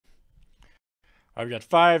I've got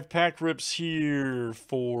 5 pack rips here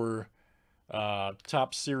for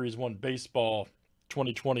Top Series 1 Baseball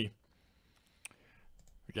 2020.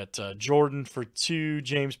 We got Jordan for 2,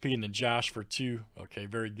 James P, and then Josh for 2. Okay,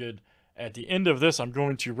 very good. At the end of this, I'm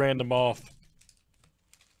going to random off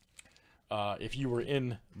if you were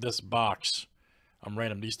in this box. I'm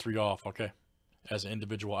random these 3 off, okay, as an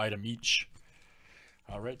individual item each.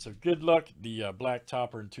 All right, so good luck. The black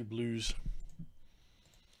topper and 2 blues.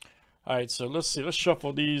 All right, so let's see. Let's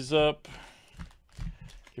shuffle these up.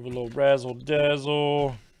 Give it a little razzle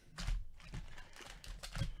dazzle.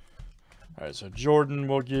 All right, so Jordan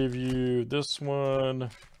will give you this one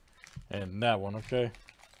and that one, okay?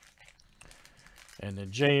 And then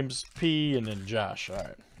James P and then Josh. All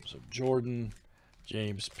right, so Jordan,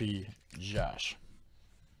 James P, Josh.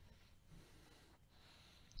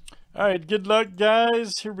 All right, good luck,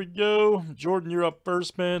 guys. Here we go. Jordan, you're up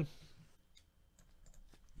first, man.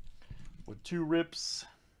 With 2 rips.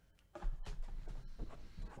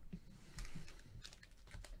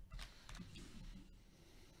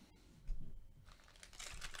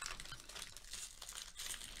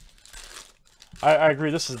 I agree.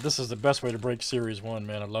 This is the best way to break Series 1,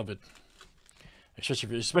 man. I love it.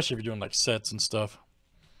 Especially if you're doing like sets and stuff.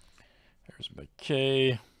 There's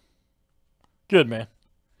McKay. Good, man.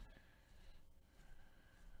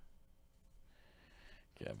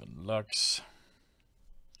 Gavin Lux.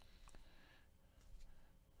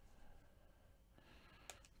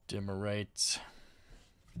 Demerite.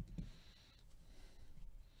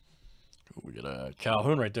 We got a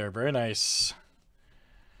Calhoun right there. Very nice.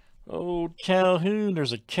 Old Calhoun.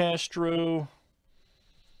 There's a Castro.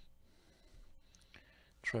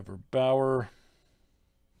 Trevor Bauer.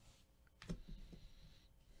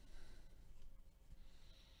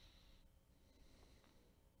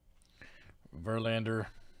 Verlander.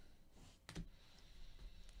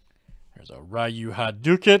 There's a Ryu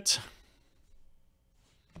Hadouket.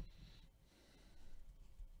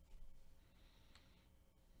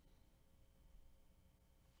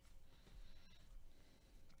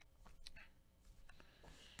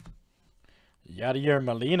 Yadier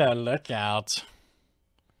Molina, look out.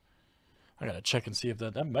 I gotta check and see if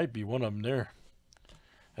that might be one of them there.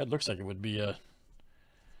 That looks like it would be a...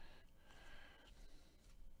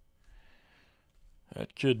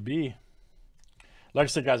 That could be. Like I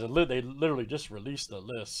said, guys, they literally just released the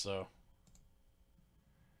list, so...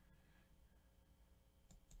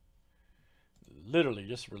 Literally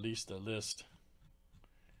just released the list.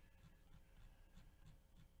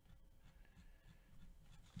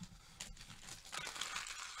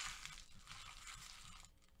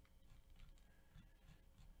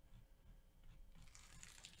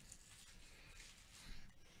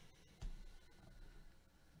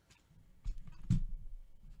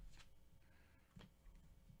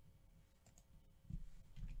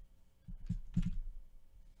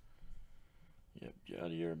 Yep,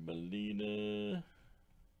 Yadier Molina.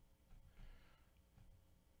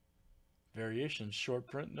 Variations, short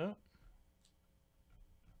print, no.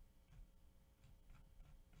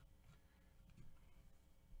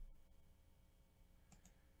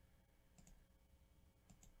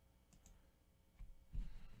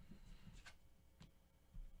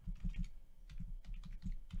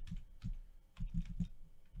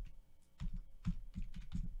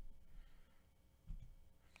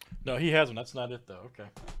 No, he has one. That's not it, though. Okay.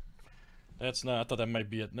 That's not... I thought that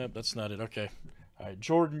might be it. Nope, that's not it. Okay. All right,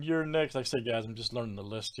 Jordan, you're next. Like I said, guys, I'm just learning the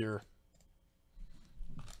list here.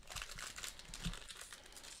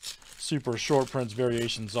 Super short prints,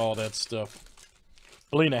 variations, all that stuff.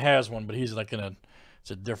 Molina has one, but he's like in a...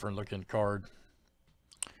 It's a different looking card.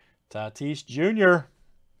 Tatis Jr.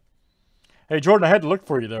 Hey, Jordan, I had to look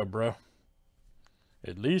for you, though, bro.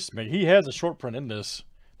 At least, maybe he has a short print in this.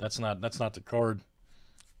 That's not the card.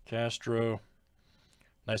 Castro.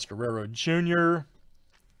 Nice Guerrero Jr.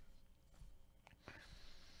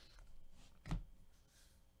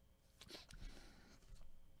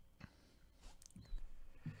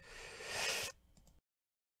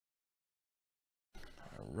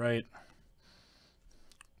 All right.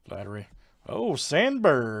 Flattery. Oh,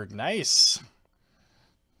 Sandberg. Nice.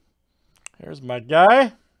 There's my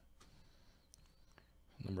guy.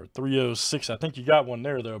 Number 306. I think you got one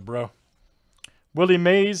there, though, bro. Willie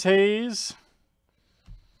Mays Hayes.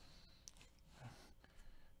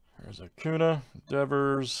 There's Acuna,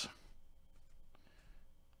 Devers. I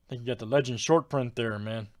think you got the Legend short print there,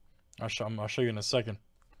 man. I'll show you in a second.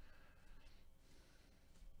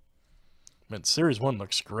 Man, Series 1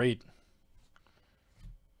 looks great.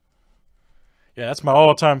 Yeah, that's my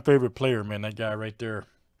all-time favorite player, man. That guy right there.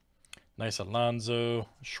 Nice Alonso,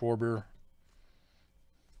 Schwarber.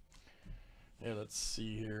 Yeah, let's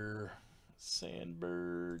see here.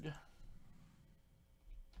 Sandberg.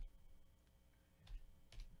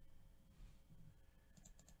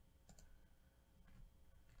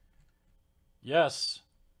 Yes.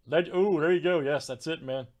 Oh, there you go. Yes, that's it,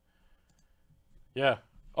 man. Yeah.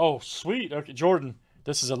 Oh, sweet. Okay, Jordan.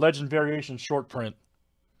 This is a Legend Variation short print.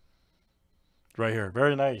 Right here.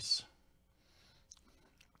 Very nice.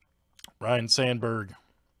 Ryan Sandberg.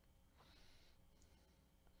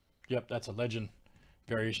 Yep, that's a Legend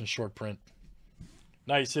Variation short print.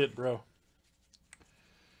 Nice hit, bro.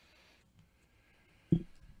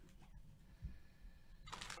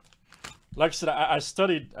 Like I said, I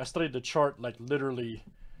studied the chart like literally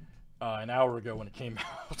an hour ago when it came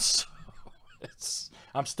out. So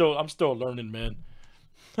I'm still learning, man.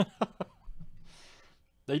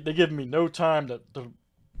 they give me no time to.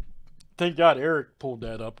 Thank God Eric pulled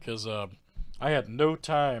that up because I had no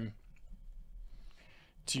time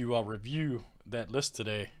to review that list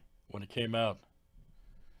today when it came out.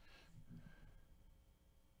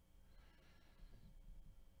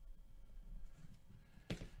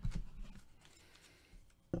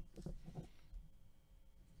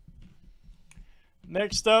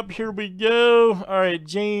 Next up, here we go. All right,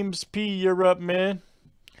 James P, you're up, man.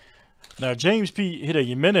 Now, James P hit a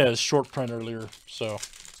Jimenez short print earlier, so.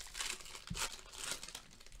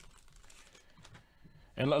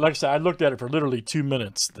 And like I said, I looked at it for literally 2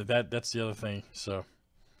 minutes. That's the other thing, so.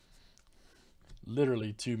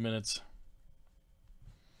 Literally 2 minutes.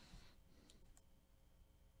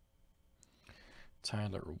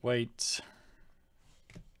 Tyler White.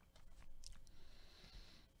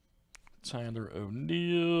 Tyler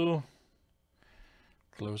O'Neill.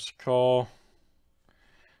 Close call.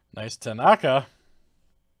 Nice Tanaka.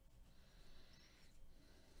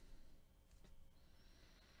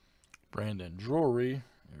 Brandon Drury.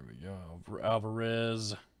 There we go.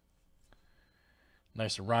 Alvarez.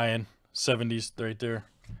 Nice Ryan. 70s right there.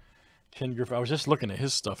 Ken Griffey. I was just looking at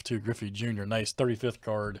his stuff too. Griffey Jr. Nice 35th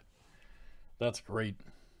card. That's great.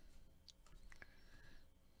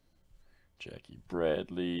 Jackie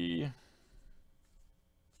Bradley.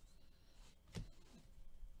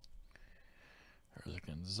 There's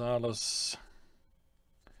Gonzalez.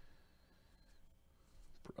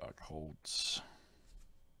 Brock Holtz.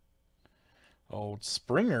 Old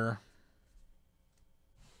Springer.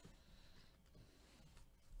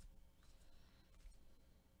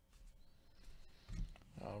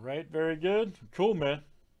 All right, very good. Cool, man.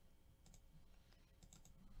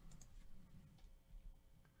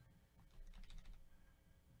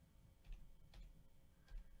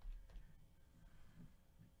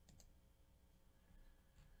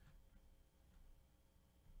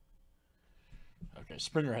 Okay,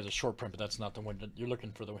 Springer has a short print, but that's not the one that you're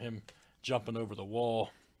looking for. Him jumping over the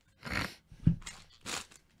wall.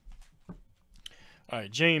 All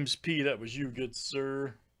right, James P, that was you, good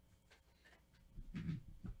sir.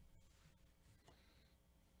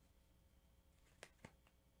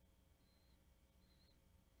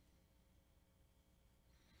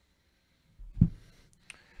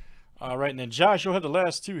 All right, and then Josh, you'll have the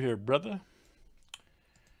last two here, brother.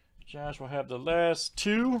 Josh will have the last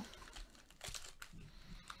two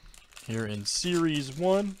here in Series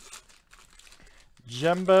 1.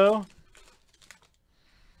 Jumbo.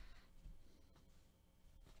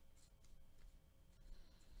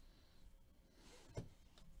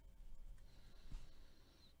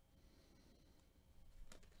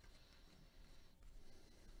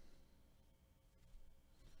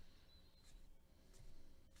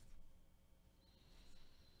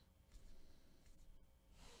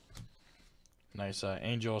 Nice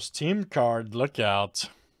Angels team card. Look out.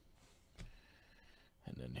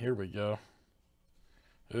 And then here we go.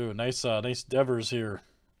 Ooh, nice Devers here.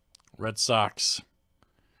 Red Sox.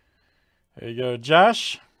 There you go,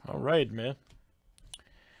 Josh. All right, man.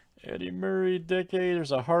 Eddie Murray, Decade.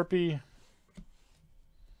 There's a Harpy.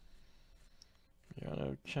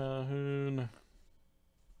 Yano Calhoun.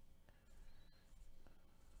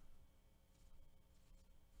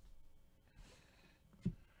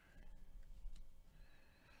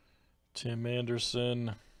 Tim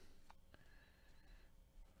Anderson.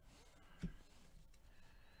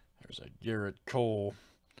 There's a Garrett Cole.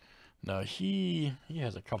 Now he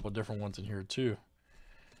has a couple different ones in here too.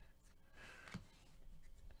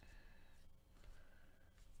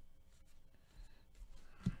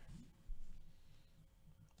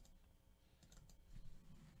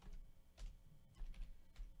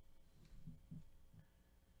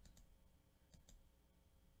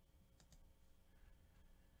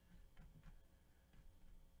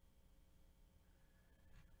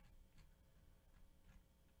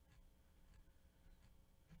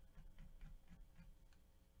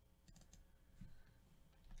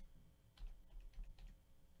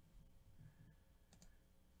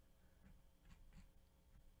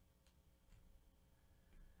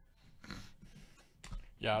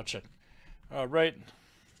 Yeah, I'll check. All right.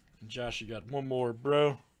 Josh, you got one more,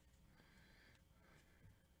 bro.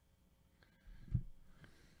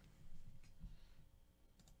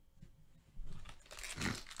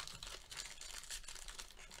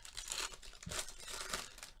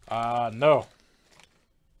 No.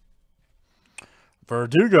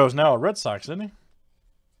 Verdugo's now a Red Sox, isn't he?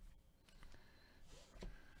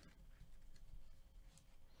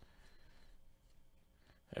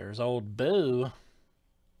 There's old Boo.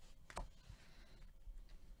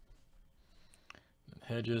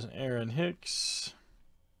 Hedges, Aaron Hicks.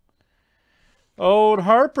 Old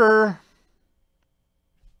Harper.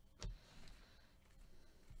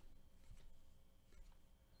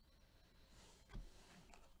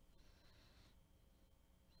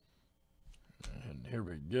 And here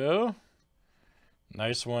we go.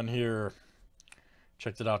 Nice one here.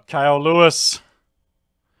 Checked it out. Kyle Lewis.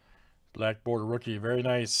 Black border rookie. Very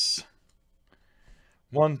nice.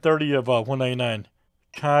 130 of 199.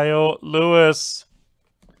 Kyle Lewis.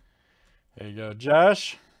 There you go,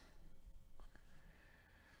 Josh.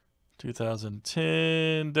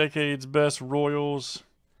 2010 Decades Best Royals.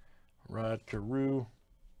 Rod Carew.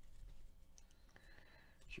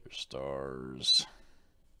 Your stars.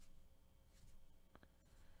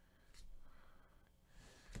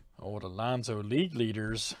 Old Alonzo League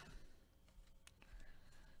Leaders.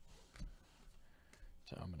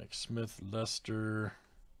 Dominic Smith, Lester.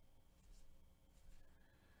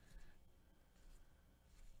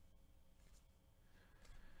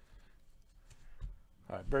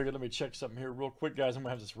 All right, very good. Let me check something here real quick, guys. I'm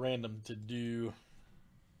going to have this random to do.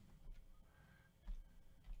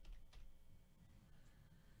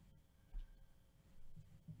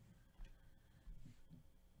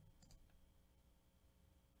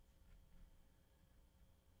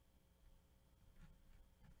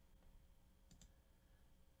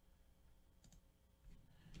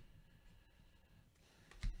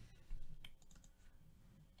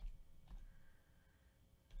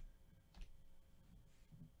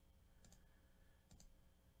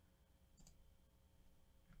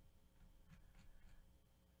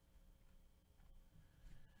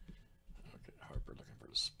 Harper looking for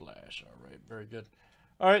a splash. All right, very good.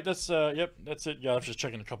 All right, that's yep, that's it. Yeah, I'm just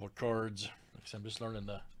checking a couple of cards. Like I said, I'm just learning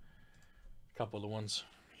a couple of the ones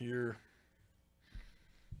here.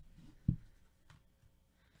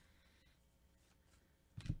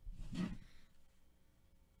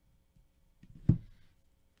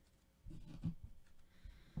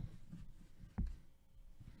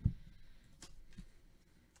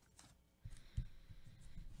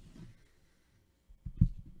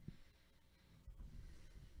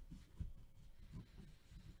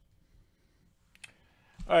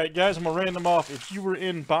 All right, guys, I'm going to random off. If you were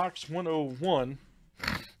in box 101,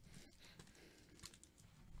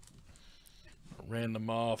 random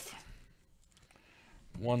off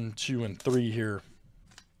 1, 2, and 3 here.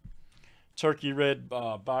 Turkey red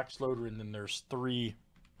box loader, and then there's 3.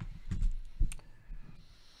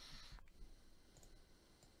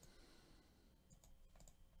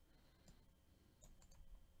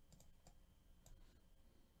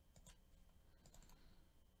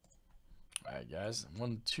 All right, guys,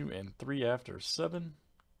 1, 2, and 3 after 7.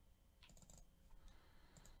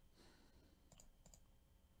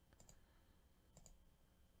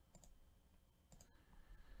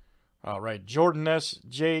 All right, Jordan S,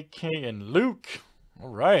 J.K., and Luke. All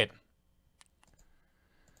right,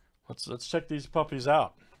 let's check these puppies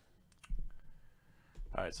out.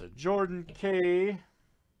 All right, so Jordan K.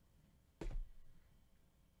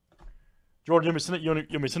 Jordan, you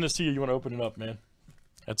want me to send this to you? You want to open it up, man?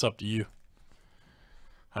 That's up to you.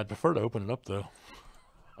 I'd prefer to open it up, though.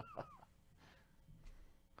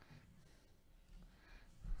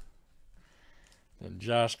 Then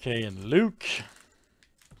Josh K. and Luke.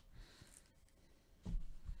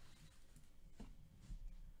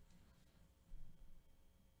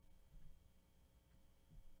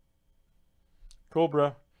 Cool,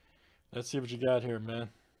 bro. Let's see what you got here, man.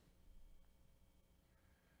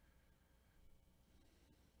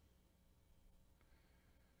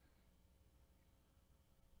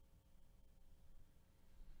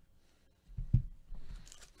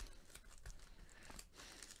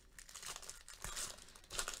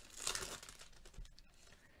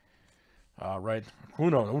 All right.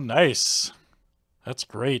 Uno. Oh, nice. That's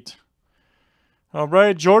great. All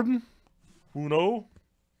right, Jordan. Uno.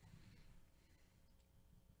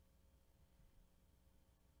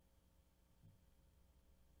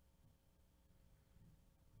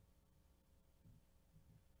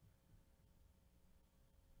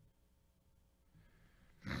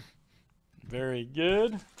 Very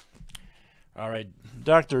good. All right,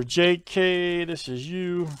 Dr. JK, this is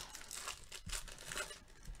you.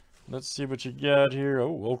 Let's see what you got here.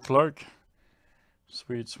 Oh, Will Clark.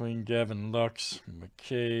 Sweet Swing, Gavin Lux,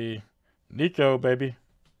 McKay, Nico, baby.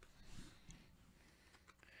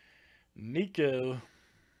 Nico.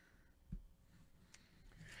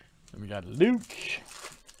 Then we got Luke.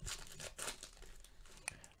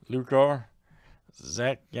 Luke R.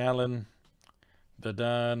 Zach Gallen,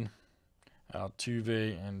 Dadon,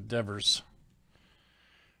 Altuve, and Devers.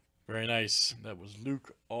 Very nice. That was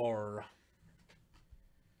Luke R.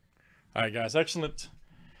 All right, guys. Excellent.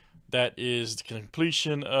 That is the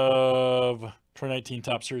completion of 2019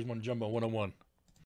 Top Series 1 Jumbo 101.